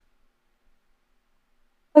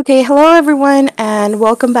Okay, hello everyone, and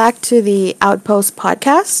welcome back to the Outpost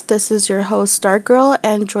podcast. This is your host, Stargirl,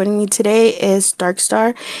 and joining me today is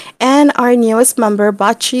Darkstar and our newest member,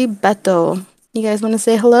 Beto. You guys want to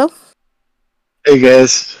say hello? Hey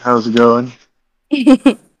guys, how's it going?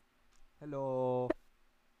 Hello.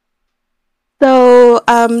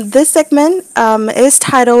 This segment is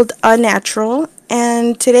titled Unnatural,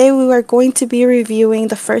 and today we are going to be reviewing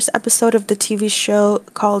the first episode of the TV show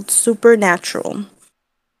called Supernatural.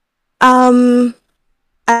 Um,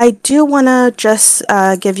 I do want to just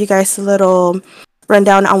give you guys a little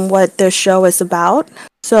rundown on what the show is about.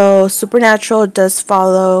 So, Supernatural does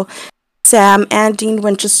follow Sam and Dean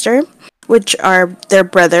Winchester, which are their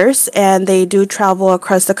brothers, and they do travel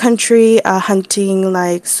across the country hunting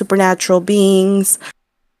like supernatural beings.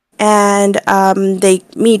 And they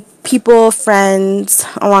meet people, friends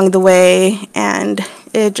along the way, and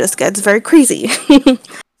it just gets very crazy. Spoiler.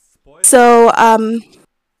 so,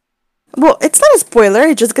 well, it's not a spoiler,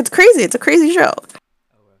 it just gets crazy. It's a crazy show. Okay.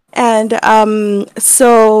 And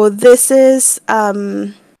so this is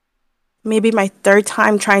maybe my third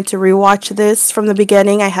time trying to rewatch this from the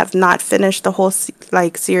beginning. I have not finished the whole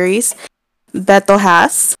series. Beto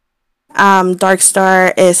has.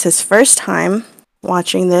 Darkstar is his first time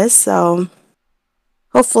watching this, so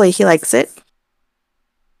hopefully he likes it.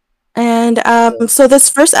 And so this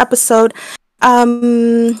first episode,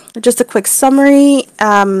 just a quick summary.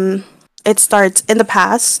 It starts in the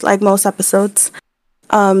past, like most episodes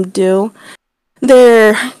do.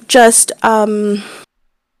 They're just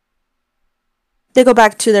they go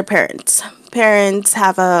back to their parents. Parents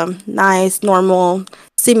have a nice, normal,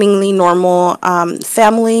 seemingly normal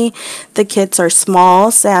family. The kids are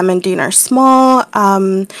small. Sam and Dean are small.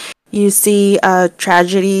 You see a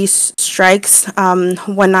tragedy strikes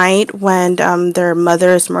one night when their mother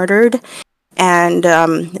is murdered, and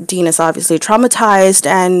Dean is obviously traumatized,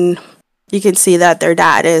 and you can see that their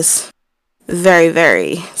dad is very,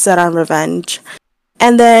 very set on revenge.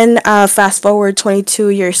 And then fast forward 22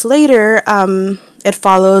 years later, it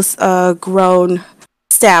follows a grown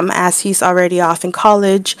Sam as he's already off in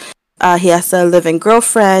college. He has a living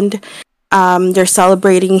girlfriend. They're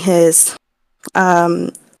celebrating his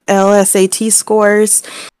um, LSAT scores,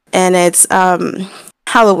 and it's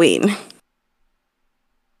Halloween.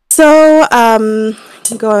 So,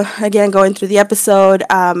 going through the episode.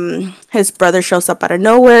 His brother shows up out of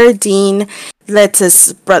nowhere. Dean lets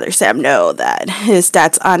his brother Sam know that his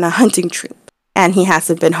dad's on a hunting trip and he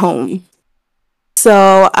hasn't been home.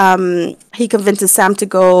 So, he convinces Sam to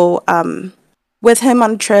go with him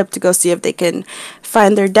on a trip to go see if they can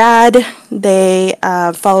find their dad. They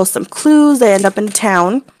follow some clues. They end up in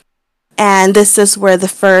town. And this is where the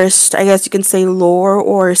first, I guess you can say, lore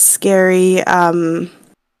or scary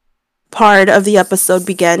part of the episode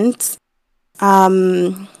begins.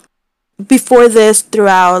 Um, Before this,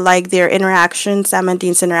 throughout like their interactions, Sam and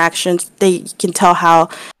Dean's interactions, they can tell how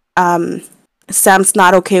um, Sam's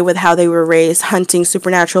not okay with how they were raised, hunting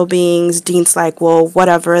supernatural beings. Dean's like, well,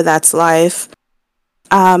 whatever, that's life.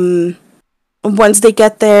 Um, Once they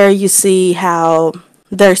get there, you see how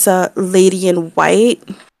there's a lady in white.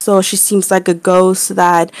 So she seems like a ghost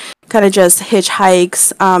that kind of just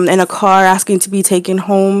hitchhikes in a car asking to be taken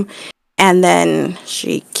home, and then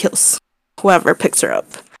she kills whoever picks her up.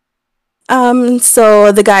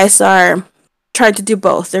 So the guys are trying to do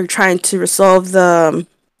both. They're trying to resolve the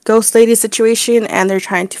ghost lady situation, and they're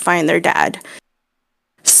trying to find their dad.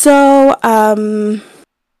 So,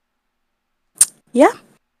 yeah.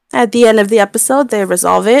 At the end of the episode, they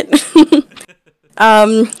resolve it. Do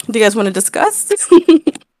you guys want to discuss?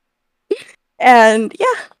 And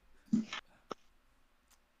yeah.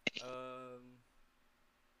 um.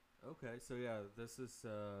 Okay. So yeah, this is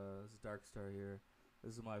Darkstar here.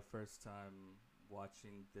 This is my first time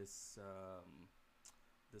watching this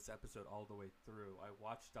episode all the way through. I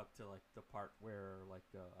watched up to like the part where like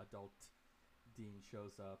adult Dean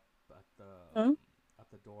shows up at Mm,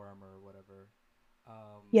 the dorm or whatever.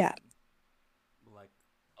 yeah. Like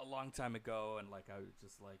a long time ago, and like I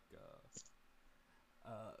was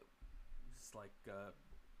uh just like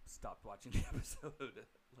stopped watching the episode,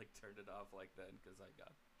 like turned it off like then because I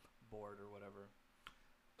got bored or whatever.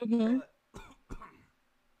 Mm-hmm. But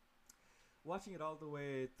watching it all the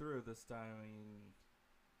way through this time, I mean,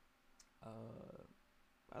 uh,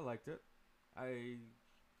 I liked it. I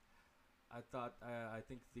I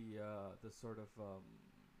think the sort of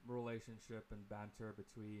relationship and banter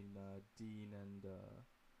between Dean and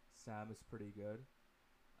Sam is pretty good.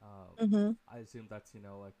 Mm-hmm. I assume that's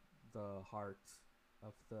like the heart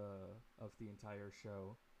of the entire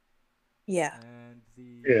show, Yeah. and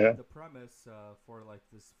the Yeah. the premise for like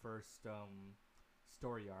this first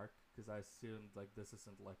story arc, because I assumed like this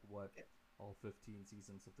isn't like what all 15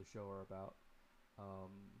 seasons of the show are about.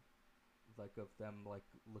 Um, like of them like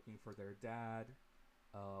looking for their dad,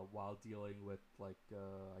 while dealing with like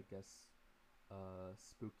I guess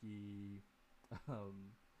spooky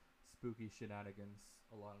um, spooky shenanigans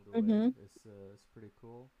along the way. Mm-hmm. Is pretty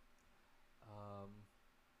cool. Um,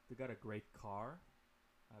 they got a great car,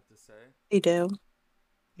 I have to say. They do.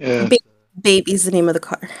 Yeah, Ba- It's Baby's the name of the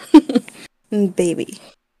car. Baby.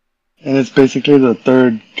 and it's basically the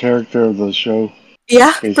third character of the show,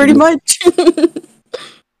 Yeah, pretty basically. much.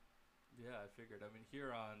 yeah, I figured. I mean,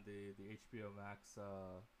 here on the HBO Max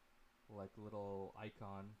like little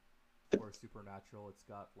icon for Supernatural, it's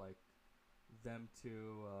got like them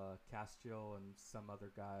two, Castiel and some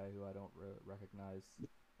other guy who I don't recognize,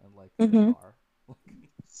 and like the Hmm. car.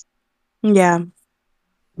 Yeah.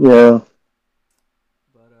 Yeah,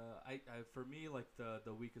 But for me, like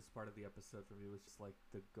the weakest part of the episode for me was just like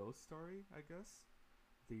the ghost story, I guess.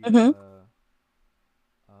 The Hmm.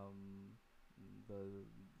 um the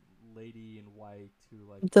lady in white who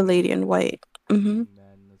like The lady in white. Hmm. seeing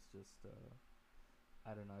men is just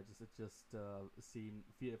I don't know, it just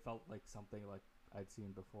it felt like something like I'd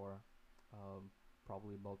seen before,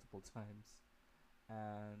 probably multiple times.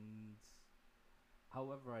 And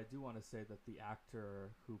however, I do want to say that the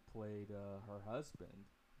actor who played her husband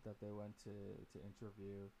that they went to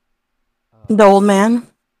interview, The um, old man.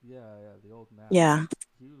 yeah, the old man, Yeah.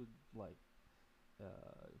 he would like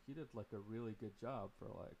he did like a really good job for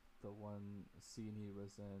like the one scene he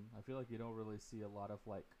was in. I feel like you don't really see a lot of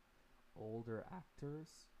like older actors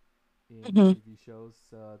in Hmm. TV shows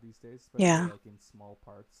these days, especially Yeah. like in small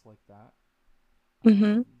parts like that. Hmm.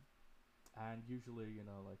 Um, and usually,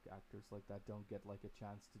 like actors like that don't get like a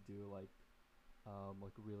chance to do like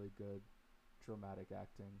really good dramatic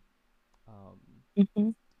acting um,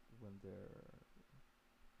 Hmm. when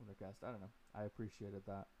they're cast. I don't know. I appreciated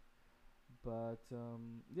that, but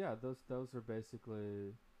yeah, those are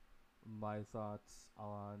basically my thoughts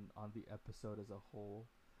on the episode as a whole.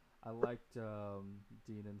 I liked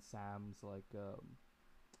Dean and Sam's like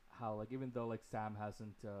how like even though like Sam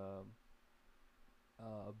hasn't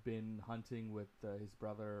been hunting with his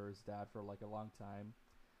brother or his dad for like a long time,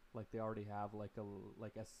 like they already have like a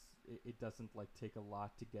like as it doesn't like take a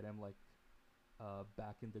lot to get him like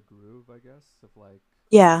back in the groove, I guess, of like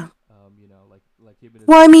Yeah. like him and his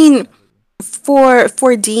Well, I brother mean, never.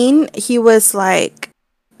 for Dean, he was like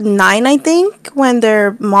 9, I think, when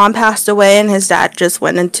their mom passed away, and his dad just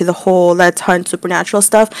went into the whole let's hunt supernatural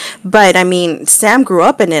stuff. But I mean, Sam grew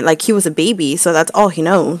up in it, like he was a baby, so that's all he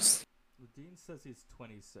knows. Dean says he's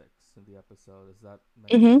 26 in the episode. Is that meant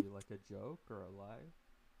to Hmm. be like a joke or a lie?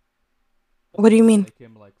 What do Doesn't you that mean? make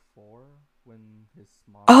him like 4 when his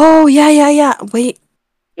mom Oh, passed? yeah, yeah, yeah. Wait,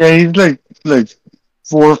 yeah, he's like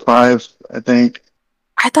 4 or 5, I think.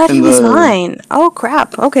 I thought In he was the 9. Oh,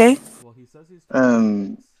 crap. Okay. Well, he says he's 26.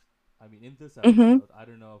 um, I mean, in this Hmm. episode, I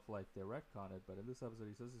don't know if like they retcon it, but in this episode,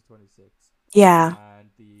 he says he's 26, Yeah. and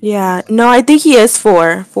the Yeah. like No, I think he is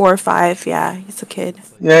 4, 4 or 5. Yeah, he's a kid.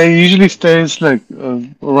 it's like yeah, he usually stays the like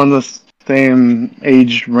around the same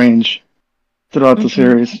age range throughout the Hmm.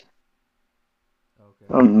 series. okay,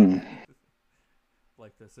 Um,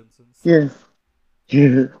 like the Simpsons. yeah,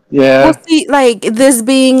 yeah, We'll yeah, see, like, this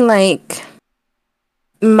being, like,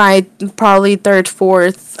 my probably third,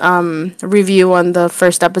 fourth review on the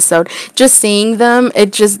first episode. Just seeing them,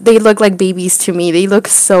 they look like babies to me. They look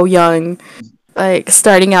so young. Like,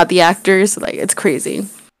 starting out the actors, like, it's crazy.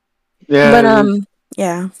 But, yeah.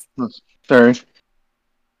 yeah. Sorry,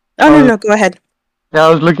 Oh, I no, was no, go ahead. yeah, I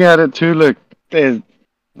was looking at it too. Like,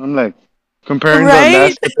 I'm like comparing the Right?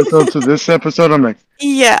 last episode to this episode.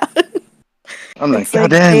 Yeah. I'm like, It's like,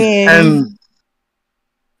 goddamn, dang. and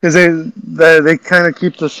because they kind of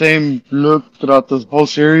keep the same look throughout the whole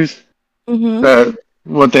series. Mm-hmm. That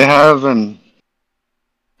what they have and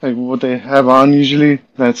like what they have on usually.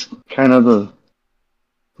 That's kind of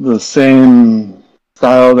the same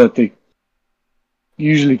style that they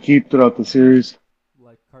usually keep throughout the series.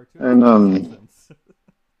 Like cartoons And like The Simpsons.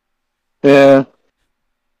 yeah,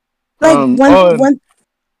 Like, and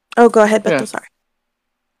oh, go ahead, yeah. Beto, sorry.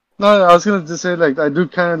 No, I was gonna just say like I do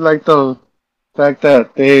kind of like the fact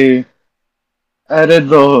that they added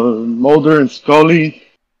the Mulder and Scully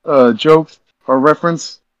joke or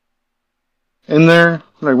reference in there,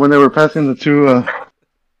 like when they were passing the Really? two.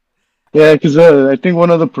 Yeah, because I think one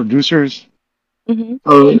of the producers,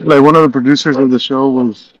 Mm-hmm. like one of the producers of the show,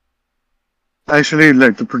 was actually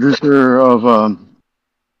like the producer of.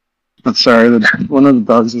 I'm sorry, one of the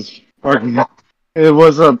dogs is barking. It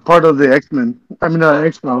was a part of the X Men. I mean,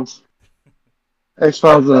 X Files. X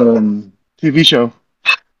Files TV show.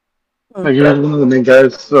 Like he Okay. was one of the main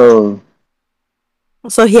guys.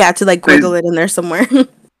 So he had to like They, wiggle it in there somewhere.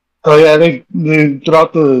 so yeah, they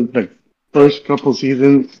throughout the like first couple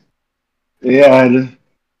seasons, they had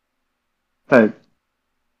like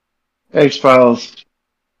X Files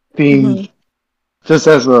theme Hmm. just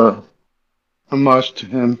as a homage to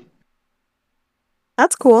him.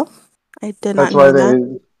 That's cool. I did not That's why know that.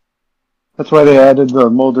 they that's why they added the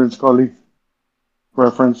Mulder and Scully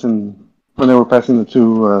reference and when they were passing the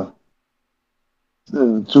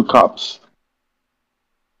two cops.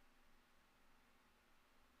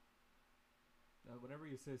 Whenever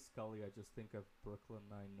you say Scully, I just think of Brooklyn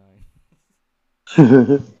Nine Nine.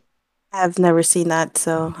 I've never seen that,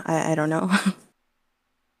 so I don't know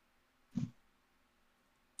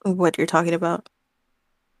what you're talking about.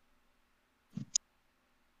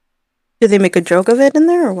 Did they make a joke of it in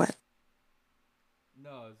there or what?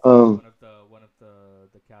 No, it's um, one of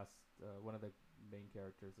the cast, one of the main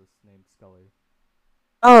characters is named Scully.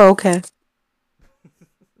 Oh, okay.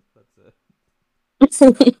 That's it.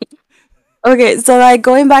 Okay, so like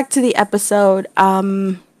going back to the episode,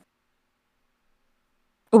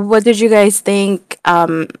 what did you guys think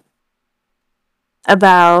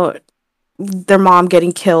about their mom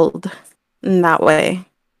getting killed in that way?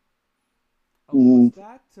 Oh, was mm,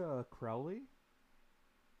 that Crowley?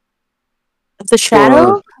 The the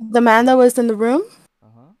shadow? The man that was in the room? Uh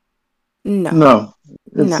huh. No. no,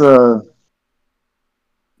 it's No.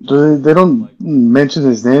 they Looked don't like mention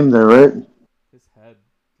his name there, right? his head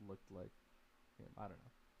looked like him. I don't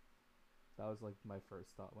know. That was like my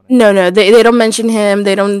first thought when I No, saw no, it. they don't mention him.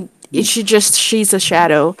 They don't. She's a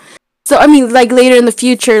shadow. So I mean, like later in the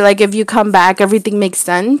future, like if you come back, everything makes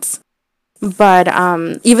sense. But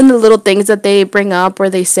even the little things that they bring up or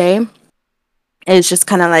they say, it's just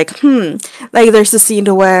kind of like, Like there's a scene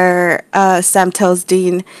to where Sam tells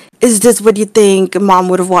Dean, "Is this what you think Mom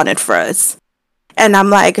would have wanted for us?" And I'm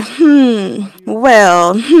like, How do you know?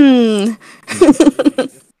 well,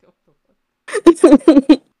 What the fuck?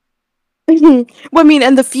 well, I mean,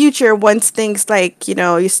 in the future, once things like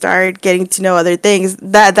you start getting to know other things,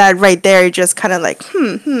 that right there, just kind of like,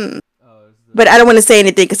 Oh, is But I don't want to the say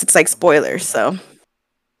anything because it's like the mom spoilers. come back So,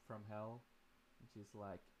 from hell and she's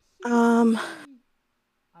like, hee um, hee,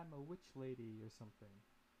 I'm a witch lady or something.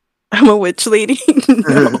 I'm a witch lady.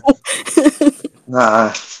 No,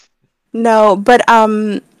 Nah. no, but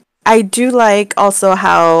I do like also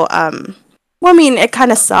how well, I mean, it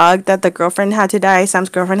kind of sucked that the girlfriend had to die. Sam's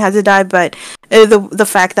girlfriend had to die, but the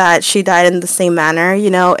fact that she died in the same manner,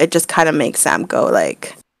 it just kind of makes Sam go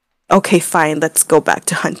like, okay, fine, let's go back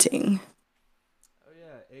to hunting. Oh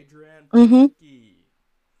yeah, Adrienne Mm-hmm. Palicki.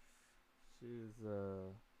 She's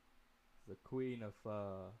the queen of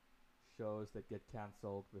shows that get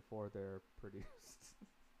canceled before they're produced.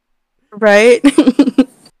 Right.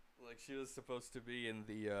 Like she was supposed to be in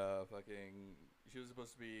the fucking. She was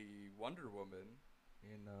supposed to be Wonder Woman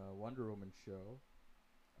in a Wonder Woman show.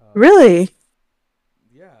 Um, Really.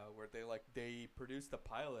 yeah, where they produced the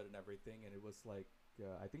pilot and everything, and it was like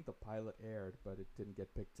I think the pilot aired, but it didn't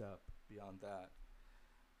get picked up beyond that.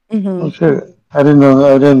 Oh Mm-hmm. shit! Um, I didn't know.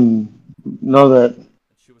 I didn't know that.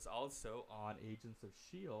 and she was also on Agents of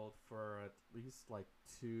Shield for at least like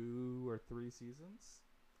 2 or 3 seasons,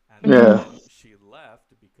 and Mm-hmm. Yeah. then she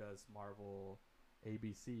left because Marvel,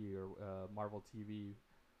 ABC or Marvel TV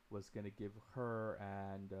was gonna give her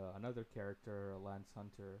and another character, Lance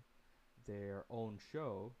Hunter, their own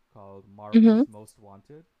show called Mm-hmm. Marvel's Most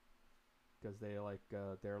Wanted because their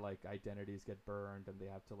like identities get burned and they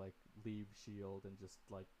have to like leave Shield and just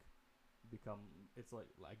like become it's like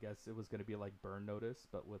I guess it was gonna be like Burn Notice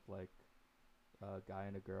but with like a guy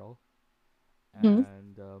and a girl Mm-hmm.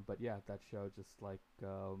 and but yeah that show just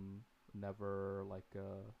never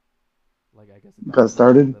like I guess it got Got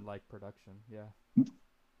canceled started. in like production. Yeah.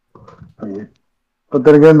 Yeah. But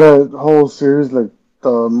then again, the whole series, like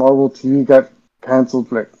the Marvel TV, got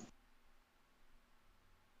canceled like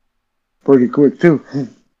pretty quick too.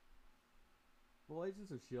 Well,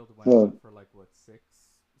 Agents of Shield went on So for like what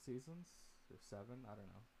 6 seasons or 7, I don't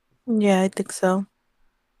know, before it Yeah, I ended. think so.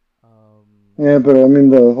 Um, yeah, but I mean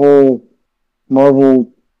the whole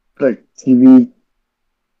Marvel like TV,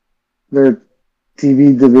 their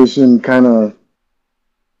TV division kind of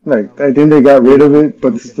like I like think they it's got rid of all it,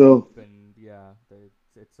 but broken still, up and yeah,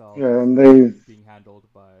 it's all yeah, just and like they, being handled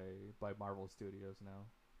by Marvel Studios now,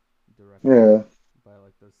 directly yeah, by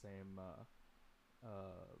like the same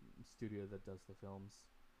studio that does the films.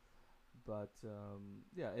 But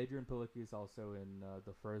yeah, Adrian Palicki is also in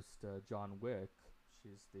the first John Wick.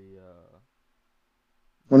 She's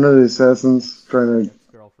one of the the assassins trying to, ex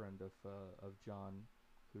girlfriend of John,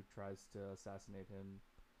 who tries to assassinate him.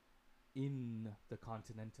 in the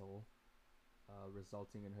Continental,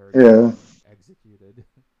 resulting in her Yeah. getting executed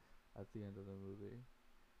at the end of the movie.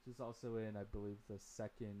 She's also in, I believe, the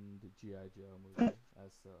second GI Joe movie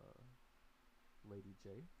as Lady J.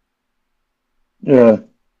 Yeah.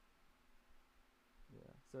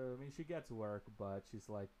 Yeah. So I mean, she gets work, but she's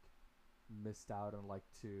like missed out on like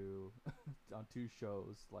two on two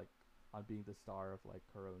shows, like on being the star of like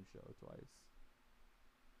her own show twice.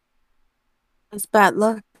 It's bad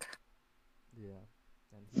luck. Yeah.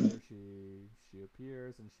 And here she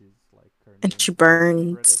appears and she's like her And she name's mentioned in the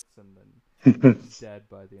burns. credits and then she's dead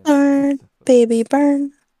by the end of the Burn, episode. baby,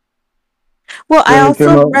 burn. Well, I Then it came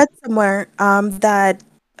also out. read somewhere that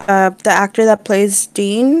the actor that plays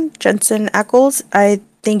Dean, Jensen Ackles, I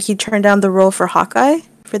think he turned down the role for Hawkeye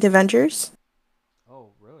for the Avengers.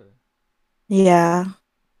 Oh, really? Yeah,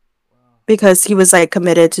 Wow. because he was like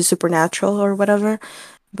committed to Supernatural or whatever.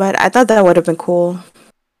 But I thought that would have been cool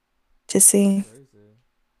to That's see. crazy.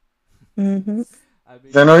 Hmm. I I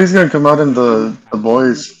mean, know he's gonna come out in he's way more the handsome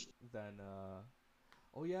boys than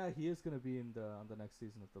oh yeah, he is gonna be in the on the next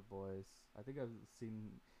season of The Boys. I think I've seen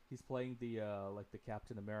he's playing the like the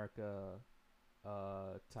Captain America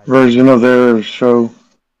type version of character. their show.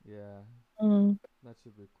 Yeah, Mm, that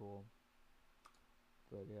should be cool.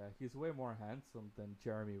 But yeah, he's way more handsome than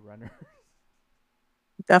Jeremy Renner.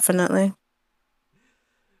 definitely.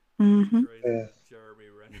 Pretty Hmm. crazy Yeah. that Jeremy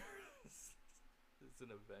Renner is an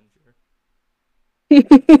Avenger.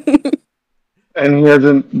 And he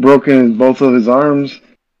hasn't broken both of his arms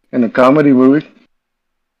in a comedy movie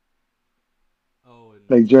Oh, and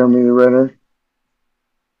like Jeremy Jeremy Renner. Renner.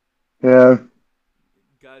 Yeah.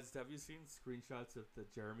 Guys, have you seen screenshots of the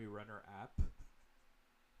Jeremy Renner app?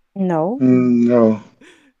 No. No.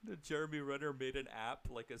 The Jeremy Renner made an app,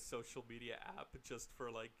 like a social media app, just for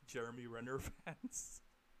like Jeremy Renner fans.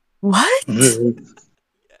 What?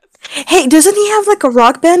 Yes, Hey, doesn't he have like a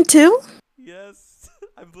rock band too? yes.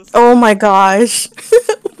 I'm listening Oh to my it right now. gosh.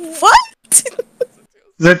 What?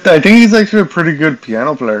 Listen to it. I think he's actually a pretty good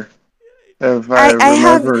piano player, if Yeah, I I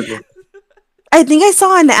have remember. I think I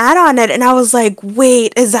saw an ad on it and I was like,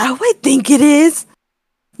 "Wait, is that who I think it is?"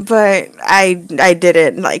 But I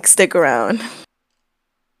didn't like stick around.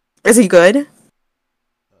 Is he good?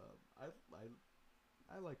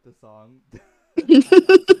 I like the song.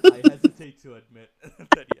 I hesitate to admit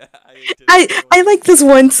that yeah, I did enjoy I it. like this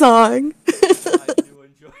one song. I do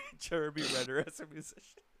enjoy Jeremy Renner as a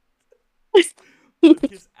musician.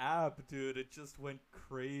 But his app, dude, it just went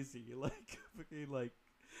crazy. Like, fucking, like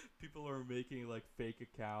people are making like fake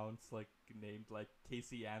accounts, like named like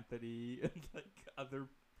Casey Anthony, and like other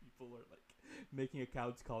people are like making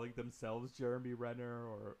accounts calling themselves Jeremy Renner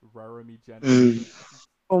or Raramy Mm. Jensen.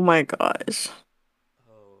 Oh my gosh.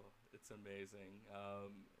 Oh, it's amazing.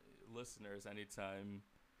 Listeners, anytime,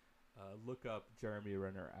 look up Jeremy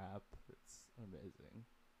Renner app. It's amazing.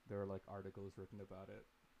 There are like articles written about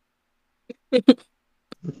it.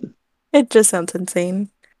 It just sounds insane.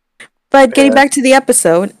 But getting Yeah. back to the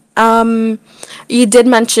episode, you did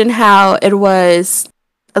mention how it was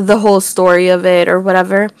the whole story of it or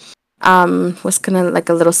whatever, was kind of like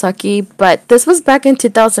a little sucky. But this was back in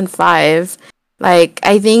 2005. Like,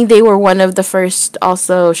 I think they were one of the first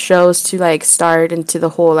also shows to like start into the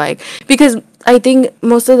whole like, because I think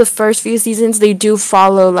most of the first few seasons they do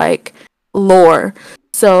follow like lore.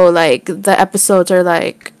 So like the episodes are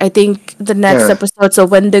like, I think the next Yeah. episode's a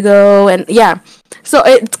Wendigo, and yeah, so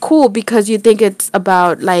it's cool because you think it's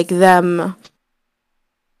about like them,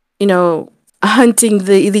 you know, hunting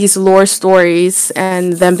these lore stories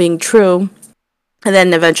and them being true, and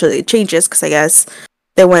then eventually it changes because I guess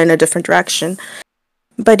they went in a different direction.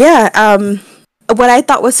 But yeah, what I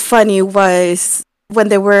thought was funny was when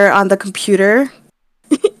they were on the computer,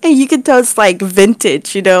 and you could tell it's like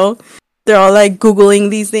vintage, you know. They're all like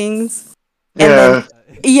googling these things, and then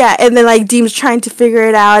Yeah. yeah, and then like Deem's trying to figure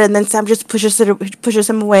it out, and then Sam just pushes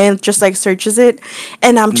him away and just like searches it,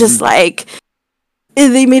 and I'm just Mhm. like,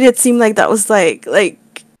 they made it seem like that was like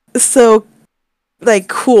so like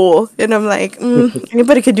cool, and I'm like,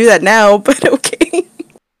 anybody could do that now, but okay.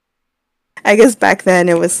 I guess back then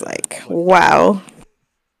it was like, What? Because wow,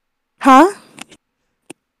 huh?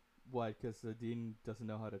 what? Because Dean doesn't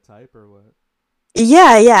know how to type or what?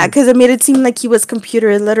 Yeah, because it made it seem like he was computer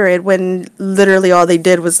illiterate when literally all they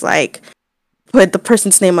did was like put the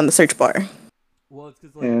person's name on the search bar. Well, it's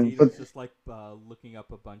because like Yeah. Dean But was just like looking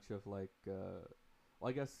up a bunch of like. Well,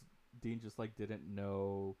 I guess Dean just like didn't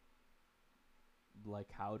know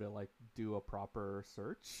like how to like do a proper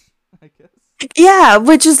search. I guess. Yeah,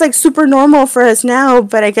 which is like super normal for us now,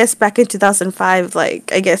 but I guess back in 2005,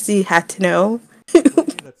 like, I guess you had to know What do you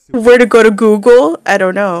mean that's super where to go to normal? Google. I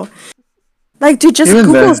don't know. Like to just Even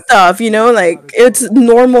Google then, stuff, Yeah, you like gotta it's go.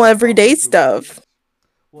 normal He everyday probably googled it. stuff.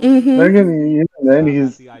 Well, Mm-hmm. then maybe again, he even then, had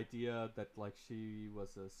he's the idea that like she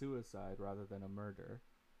was a suicide rather than a murder.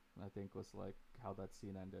 I think was like how that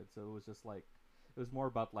scene ended. So it was just like it was more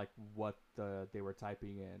about like what they were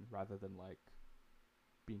typing in rather than like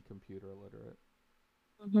being computer illiterate.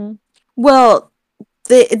 Mm-hmm. Well,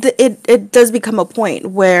 it does become a point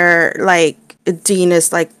where like Dean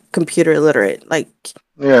is like computer illiterate. Like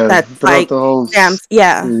yeah that's throughout like the whole Sam's.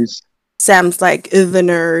 Yeah, series. Sam's like the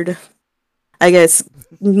nerd. I guess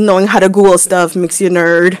Yeah. knowing how to Google stuff makes you a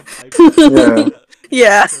nerd. Typing in Yeah, in the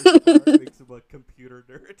Yeah. search bar makes him a computer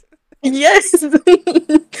nerd. Yes.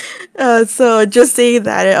 So just saying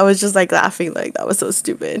that, I was just like laughing, like that was so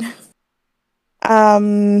stupid.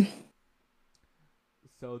 Um.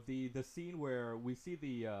 So the scene where we see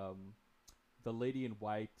the lady in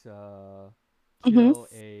white Mhm. kill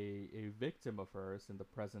a victim of hers in the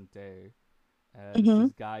present day, and it's Mhm.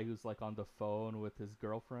 this guy who's like on the phone with his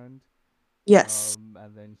girlfriend, Yes.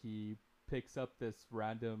 and then he picks up this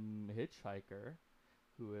random hitchhiker,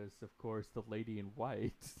 who is of course the lady in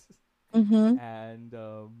white, Mhm. and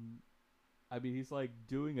I mean he's like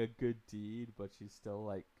doing a good deed, but she's still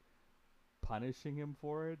like punishing him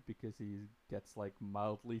for it because he gets like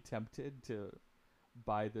mildly tempted to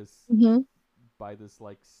buy this Mhm. by this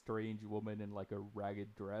like strange woman in like a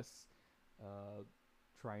ragged dress, uh,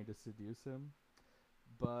 trying to seduce him.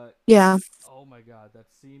 But Yeah. oh my god,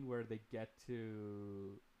 that scene where they get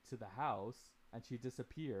to the house and she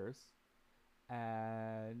disappears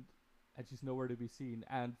and she's nowhere to be seen.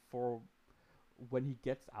 And for when he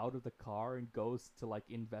gets out of the car and goes to like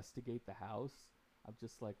investigate the house, I'm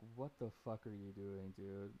just like, what the fuck are you doing,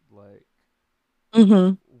 dude? Like,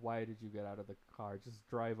 Mhm. why did you get out of the car? Just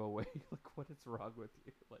drive away. Like, what is wrong with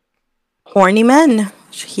you? Like, Horny men.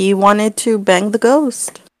 He wanted to bang the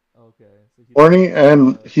ghost. okay, so he's horny just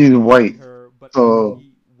and he's banging white, her, but so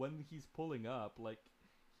he when he's pulling up, like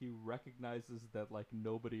he recognizes that like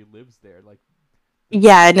nobody lives there. Like the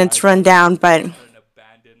Yeah, and it's driveway run is down, just but an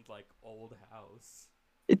abandoned like old house.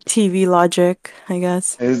 TV logic, I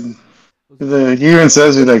guess. his, It was just like he even TV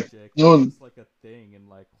says he's like, logic. That's no, just like a thing in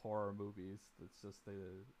like horror movies. That's just the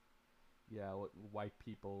yeah, what white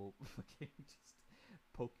people fucking just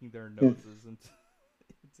poking their noses into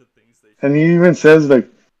into things they and shouldn't he be. even says like,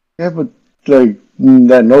 yeah, but like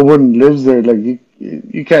that no one lives there. Like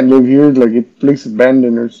you can't live here. Like it looks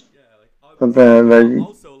abandoned or Yeah, like something. Like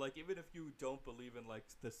also like even if you don't believe in like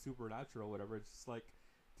the supernatural or whatever, it's just like,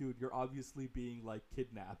 dude, you're obviously being like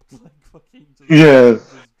kidnapped. Like fucking yeah,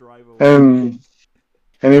 just drive away.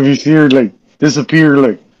 and if you see her like disappear,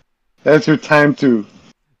 like that's your time to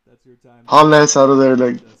That's your time haul ass out of there.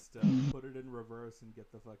 Like just put it in reverse and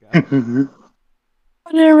get the fuck out.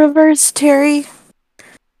 Put it in reverse, Terry. just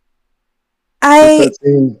I. start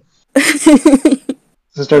seeing,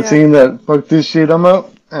 just start Yeah. seeing that. Fuck this shit. I'm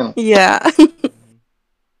out. Oh. Yeah.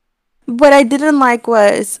 Mm-hmm. What I didn't like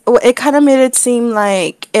was it kind of made it seem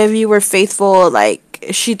like if you were faithful, like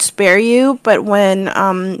she'd spare you. But when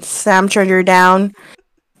But she Sam turned her doesn't. down,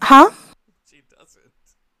 huh? She doesn't.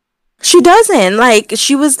 She doesn't. Like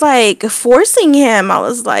she was like forcing him. I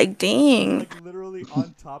was like, She's dang. like literally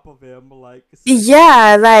on top of him, like sexually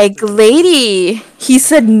Yeah, like assaulting him, lady. He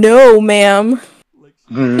said and no, ma'am. like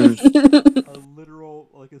she's Mhm. a literal,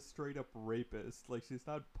 like a straight up rapist. Like she's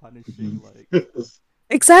not punishing like the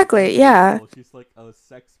Exactly. Yeah. unfaithful. She's like a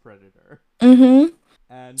sex predator. Mhm.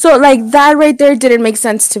 And So like that right there didn't make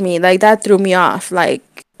sense to me. Like that threw me off. Like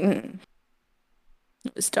it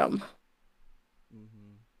was dumb.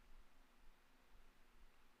 mm-hmm.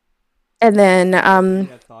 And then Do you think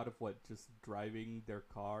he had thought of what just driving their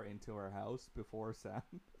car into her house before Sam?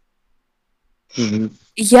 Mhm.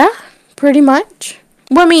 yeah, pretty much.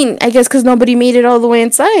 Well, I mean, I guess because nobody made it all the way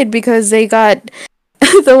inside because they got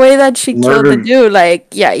the way that she killed the Murdered. dude. Like,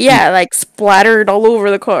 yeah, like splattered all over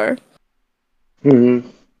the car. Mhm.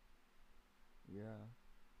 Yeah,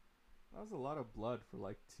 that was a lot of blood for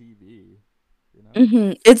like TV. You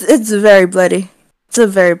know? It's very bloody. It's a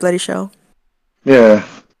very bloody show, Yeah,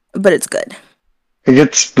 but it's good. it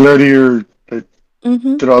gets bloodier like,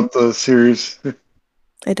 Mm-hmm. throughout the series.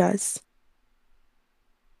 It does.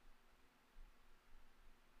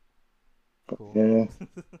 Cool. Yeah.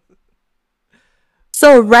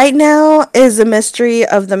 So right now is the mystery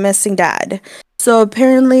of the missing dad. So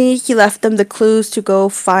apparently he left them the clues to go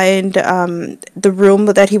find the room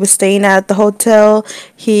that he was staying at the hotel.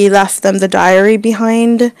 He left them the diary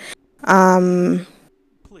behind. Um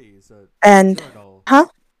Please, a and journal. huh?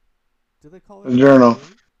 Do they call it A a journal.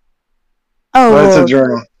 diary? Oh No, it's a well,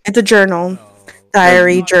 journal. it's a journal, No, Yeah.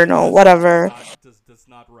 diary, not journal, president whatever. does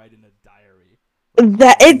not write in a diary.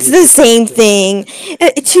 That it's the same thing.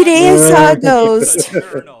 Not Today I saw a Yeah. the ghost.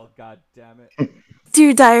 journal. God damn it.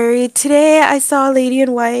 Dear diary, today I saw a lady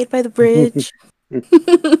in white by the bridge.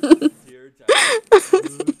 Dear diary,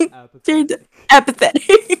 mood Dear apathetic.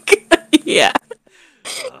 apathetic. Yeah,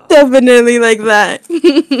 Ugh. definitely like that.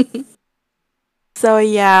 So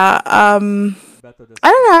yeah, Beto I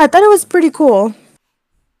doesn't don't get know. I thought it jokes was on. pretty cool.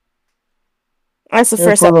 That's the Yeah,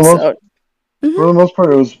 first episode. for Hmm. the most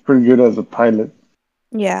part, it was pretty good as a pilot.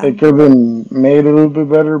 Yeah. It could have been made a little bit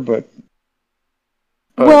better, but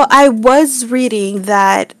Well, I was reading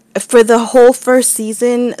that for the whole first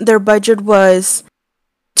season, their budget was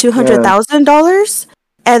two hundred yeah, thousand dollars,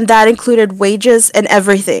 and that included wages and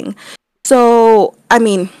everything. So, I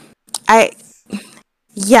mean, I What?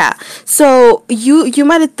 yeah. So you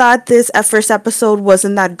might have thought this at first episode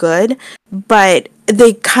wasn't that good, but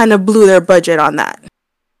they kind of blew their budget on that.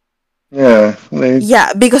 yeah, they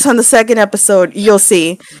Yeah, because on the second episode, you'll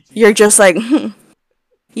see. You're CGI. just like,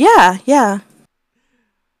 yeah, yeah.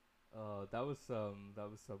 That was some. That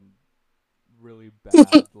was some really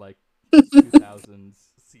bad like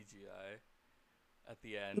 2000s CGI at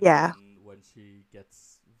the end Yeah. when she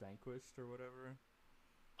gets vanquished or whatever.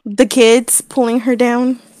 The kids pulling her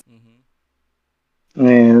down. Mm-hmm.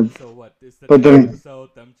 yeah. So what is the But next then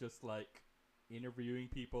episode? Them just like interviewing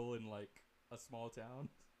people in like a small town.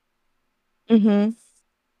 Mhm.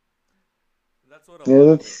 That's what a yeah,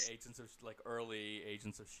 lot of the that's agents of like early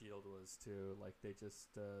Agents of Shield was too. Like they just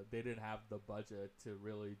they didn't have the budget to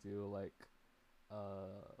really do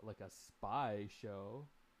like a spy show,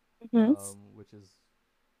 Mhm. which is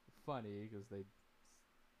funny because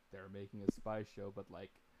they're making a spy show, but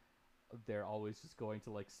like they're always just going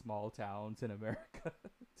to like small towns in America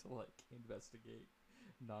to like investigate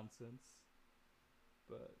nonsense.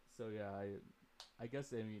 But so yeah, I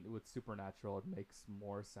guess I mean with Supernatural it makes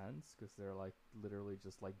more sense because they're like literally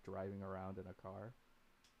just like driving around in a car.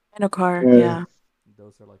 In a car. yeah. Yeah.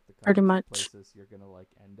 Those are like the kind Pretty of much. places you're gonna like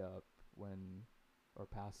end up when or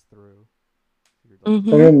pass through. You're like just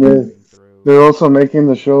Mhm. Again, driving through they're also making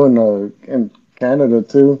the show in Canada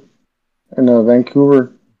too, in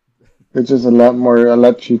Vancouver. It's just a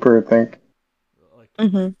lot cheaper, I think. like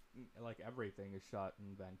Mhm. like everything is shot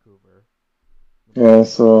in Vancouver. Yeah, Even like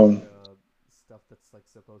so stuff that's like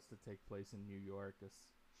supposed to take place in New York is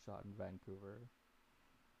shot in Vancouver.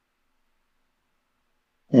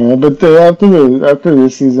 yeah, but after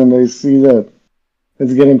this season, they see that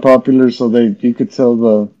it's getting popular, so they you could tell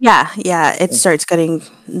the Yeah, yeah, it starts getting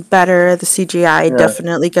better. The CGI yeah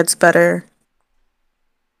definitely gets better.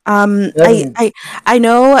 Um, I, yeah. I, I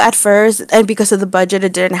know at first, and because of the budget,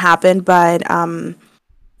 it didn't happen. But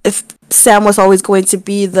if Sam was always going to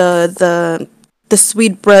be the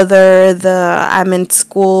sweet brother, the I'm in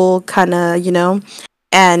school kind of,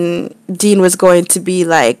 and Dean was going to be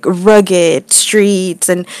like rugged streets,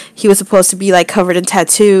 and he was supposed to be like covered in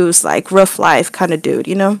tattoos, like rough life kind of dude.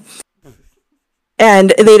 And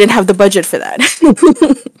they didn't have the budget for that.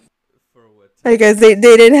 For what I guess they tattoos?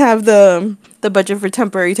 didn't have the budget for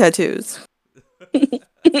temporary tattoos.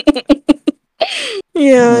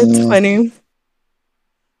 Yeah, it's Mm. funny.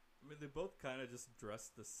 I mean, they both kind of just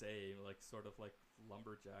dress the same, like sort of like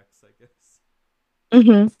lumberjacks, I guess.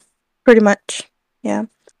 Mhm. Pretty much. Yeah.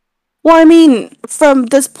 Well, I mean, from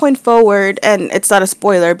this point forward, and it's not a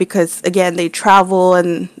spoiler because again, they travel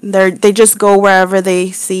and they just go wherever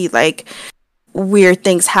they see like weird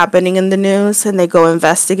things happening in the news and they go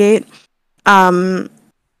investigate. Um,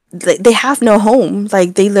 they have no home.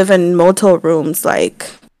 Like they live in motel rooms. Like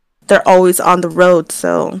they're always on the road.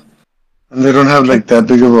 So And they don't have like it's that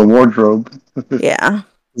big of a wardrobe. yeah.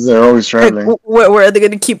 They're always Like traveling. where are they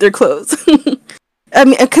gonna keep their clothes? I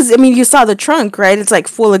mean, you saw the trunk, right? It's like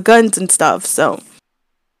full of guns and stuff. So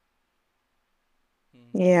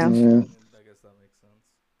Mm-hmm. yeah. Yeah. I guess that makes sense.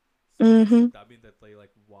 So does Mhm. that mean that they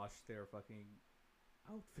like wash their fucking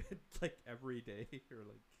outfit like every day or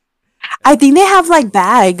like I every think they have like episode?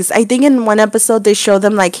 bags. I think in one episode they show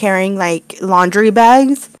them like carrying like laundry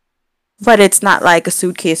bags, but it's not like a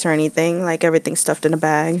suitcase or anything. Like everything's stuffed in a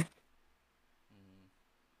bag.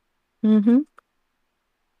 Mm. Mhm.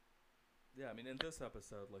 Yeah, I mean, in this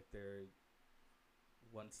episode, like they're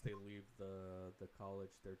once they leave the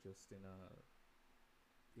college, they're just in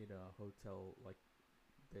a hotel. Like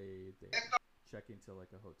they check into like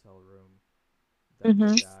a hotel room that their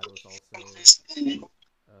Mhm. dad was also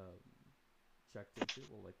um, checked into.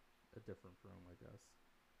 Well, like a different room, I guess.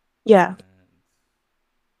 Yeah. And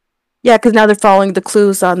Yeah, because now they're following the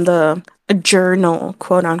clues on the a journal,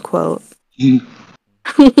 quote unquote.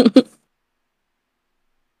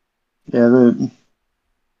 Yeah,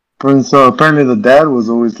 And so apparently the dad was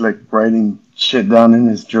always like writing shit down in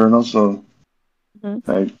his journal. So Mhm.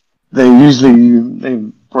 like they usually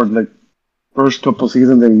they for like first couple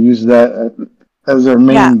seasons they use that as their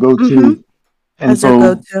Yeah. main go Mm-hmm. to As their info.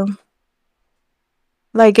 go-to.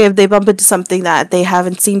 Like if they bump into something that they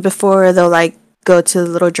haven't seen before, they'll like go to the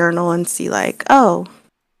little journal and see like, oh,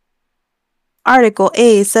 Article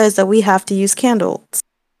A says that we have to use candles.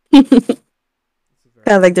 Kind It's a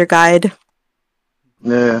of very like their guide. good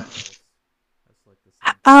Yeah, details. That's like the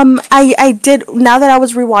same thing. I did now that I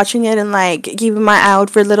was rewatching it and like keeping my eye out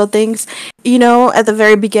for little things. You know, at the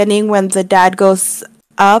very beginning when the dad goes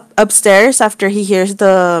upstairs after he hears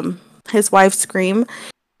the his wife scream,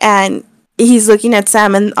 and he's looking at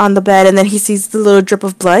Sam on the bed, and then he sees the little drip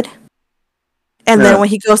of blood, and then yeah, when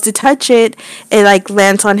he goes to touch it, it like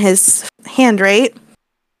lands on his hand, right?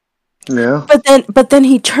 yeah. But then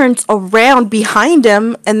he turns around behind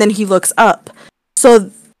him, and then he looks up.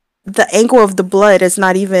 So the angle of the blood is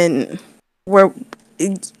not even where.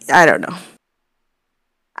 I don't know.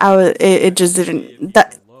 I was. He It checks just to see if didn't. he's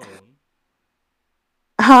That. alone.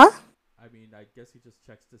 Huh? I mean, I guess he just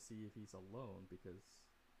checks to see if he's alone because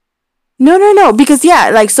No, no, no. Because yeah,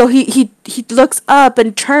 like so he looks up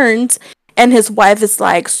and turns, and his wife is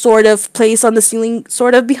like sort of placed on the ceiling,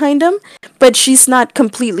 sort of behind him, but she's not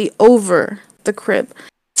completely over the crib.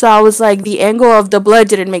 So I was like, the angle of the blood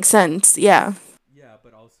didn't make sense. Yeah. yeah,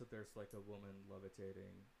 but also there's like a woman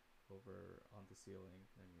levitating over on the ceiling.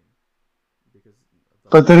 I mean, because the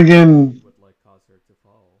But then levitating again, would like cause her to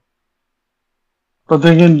fall.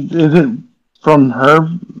 is it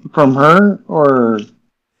from her, or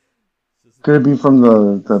It's just could it be from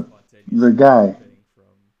the spontaneously guy? jumping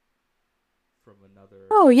from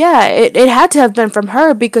another. Oh yeah, it had to have been from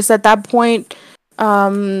her because at that point,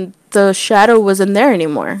 the shadow wasn't there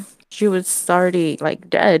anymore. She was already like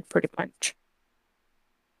dead, pretty much.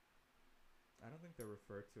 I don't think they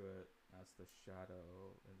refer to it as the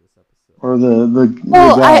shadow in this episode. Or the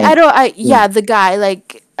Well, I guy? don't Yeah. yeah, the guy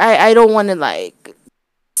like I don't want to like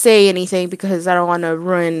say anything because I don't want to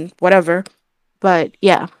ruin whatever. But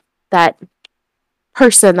yeah, that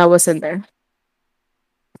person that was in there.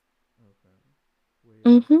 Okay. Well,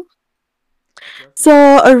 yeah. Hmm. Definitely.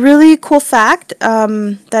 So a really cool fact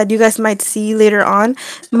that you guys might see later on,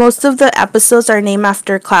 most of the episodes are named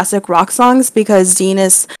after classic rock songs because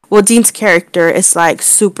Dean's character is like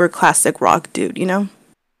super classic rock dude, you know?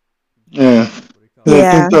 Yeah. What do you call Because it?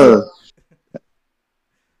 I Yeah.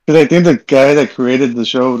 think the guy that created the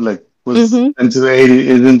show like was Mhm. into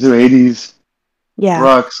 80s Yeah.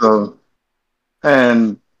 rock. So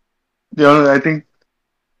and I think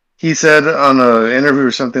he said on an interview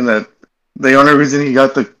or something that the only reason he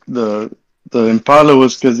got the Impala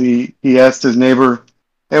was because he asked his neighbor,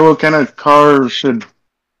 "Hey, what kind of car should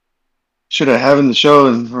I have in the show?"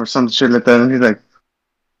 and or some shit like that. And he's like,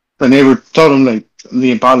 the neighbor told him like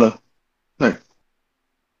the Impala. Like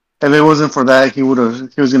if it wasn't for that, he was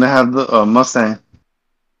gonna have the Mustang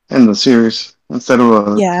in the series instead of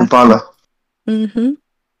a Yeah. Impala. Mhm.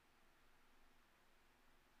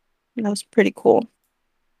 That was pretty cool.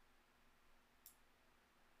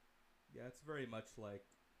 Yeah, it's very much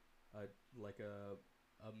a like a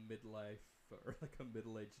midlife or like a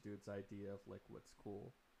middle-aged dude's idea of like what's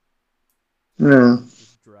cool. Yeah,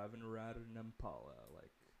 Just driving around in an Impala,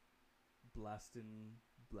 like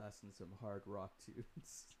blasting some hard rock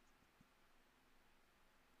tunes.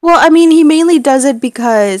 Well, I mean, he mainly does it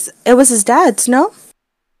because it was his dad's, no?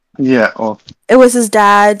 yeah. Oh, It was his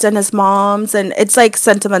dad's and his mom's, and it's like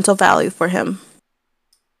sentimental value for him.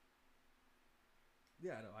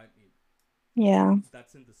 Yeah, no, I mean Yeah.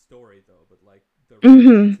 that's in the story though, but like the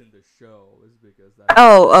reason Mhm. it's in the show is because that's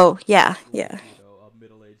Oh, yeah, like yeah. a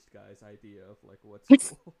middle-aged guy's idea of like what's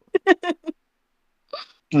cool.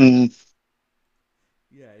 mm,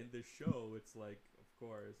 Yeah, in the show, it's like, of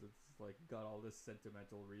course, it's like got all this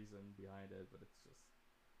sentimental reason behind it, but it's just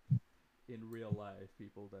in real life,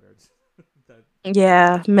 people that are that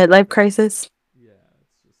Yeah, midlife that crisis. yeah,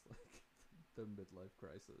 it's just like the midlife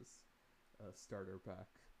crisis starter pack.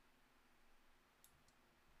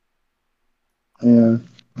 yeah.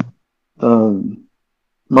 The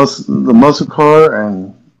muscle car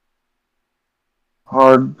and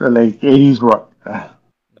hard like 80s rock.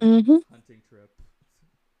 Mhm. Hunting trip,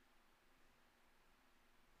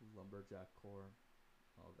 lumberjack core,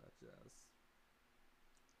 all that jazz.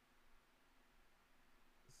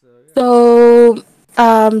 So yeah, So,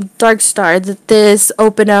 Darkstar, did this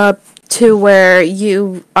open up to where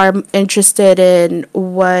you are interested in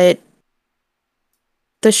what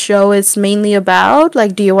the show is mainly about?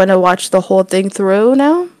 Like, do you want to watch the whole thing through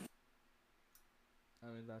now? I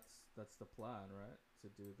mean that's the plan, right? To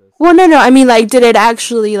do this. Well, no, no. I mean, like, did it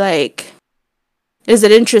actually like? Is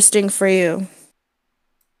it interesting for you?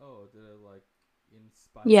 Oh, did it like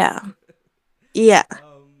inspire me? Yeah. Yeah.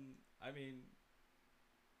 I mean,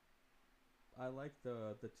 I like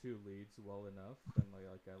the two leads well enough, and I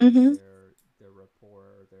like Mhm. their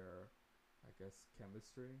rapport, their I guess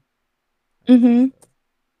chemistry as Mhm.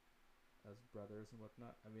 as brothers and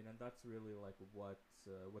whatnot. I mean, and that's really like what's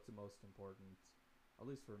the most important, at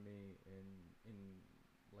least for me, in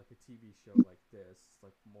like a TV show like this. It's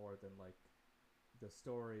like more than like the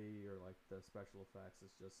story or like the special effects.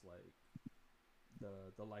 It's just like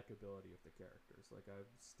the likability of the characters. Like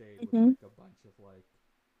I've stayed with Mhm. like a bunch of like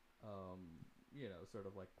sort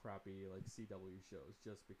of like crappy like CW shows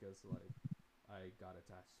just because like I got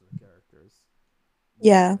attached to the characters more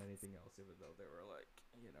Yeah. than anything else, even though they were like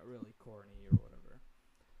really corny or whatever.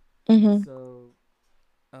 Mhm. So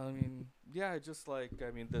I mean, yeah, just like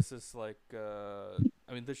I mean, this is like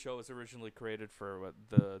I mean, this show was originally created for what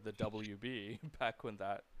the WB back when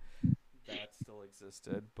that still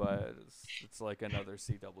existed, but it's like another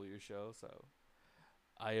CW show, so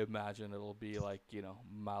I imagine it'll be like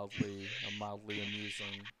mildly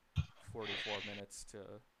amusing 44 minutes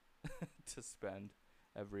to spend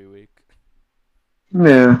every week.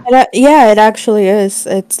 Yeah, Yeah, it actually is.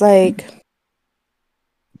 It's like,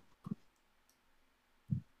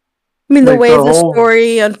 I mean, the like way the the whole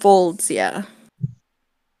story unfolds. Yeah.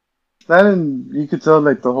 that, and you could tell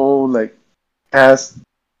like the whole like cast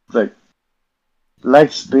like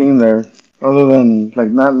likes being there. Other than like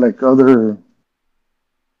not like other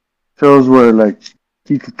shows where like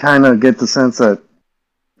you could kind of get the sense that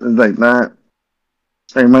like not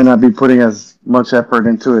they might not be putting as much effort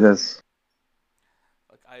into it as.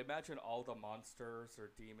 Like I imagine all the monsters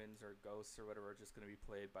or demons or ghosts or whatever are just gonna be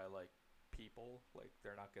played by like people. Like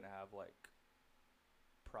they're not gonna have like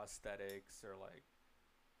prosthetics or like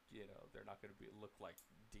they're not gonna be look like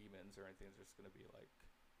demons or anything. They're just gonna be like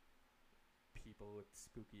people with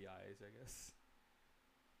spooky eyes, I guess.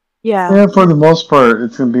 Yeah. Yeah, for the most part,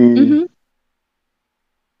 Mhm.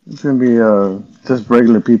 it's gonna be just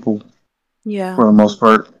regular people Yeah, for the most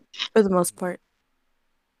part. for the most Mm-hmm. part.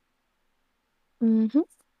 Mhm.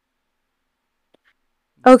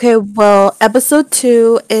 But Okay, well, episode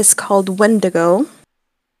 2 is called Wendigo.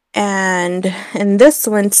 And in this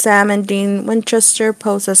one, Sam and Dean Winchester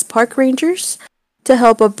pose as park rangers to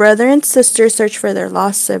help a brother and sister search for their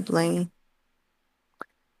lost sibling.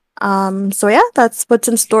 So yeah, that's what's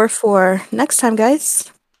in store for next time,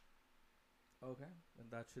 guys. okay, and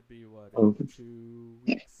that should be what in Okay. 2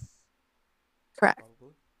 weeks, Correct.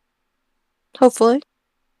 probably. Hopefully.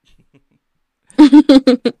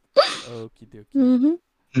 Okie dokie. hmm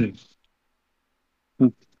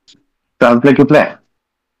Sounds like a plan.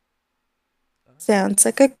 All right. Sounds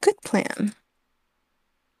like a good plan.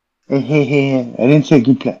 I didn't say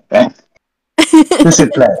good plan. This is a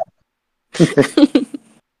plan.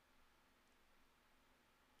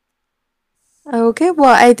 Okay, So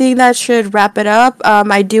well, I think that should wrap it up.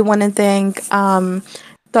 I do want to thank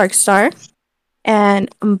Darkstar and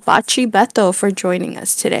Bachi Beto for joining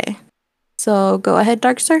us today. So go ahead,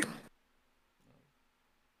 Darkstar.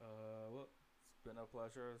 well, it's been a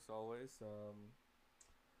pleasure as always.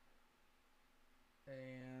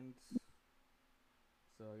 And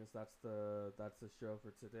so I guess that's the show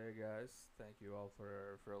for today, guys. Thank you all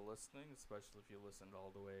for listening, especially if you listened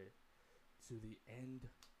all the way to the end.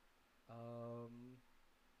 Um,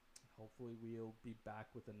 hopefully we'll be back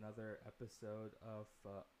with another episode of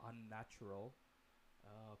Unnatural,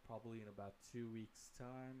 probably in about 2 weeks'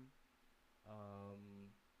 time.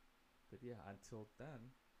 Um, but yeah, until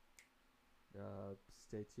then,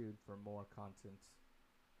 stay tuned for more content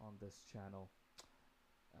on this channel.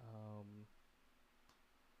 Um,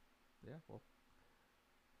 yeah, well,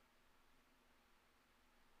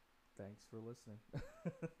 thanks for listening.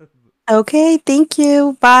 Okay, thank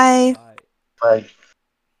you. Bye. Bye. Bye.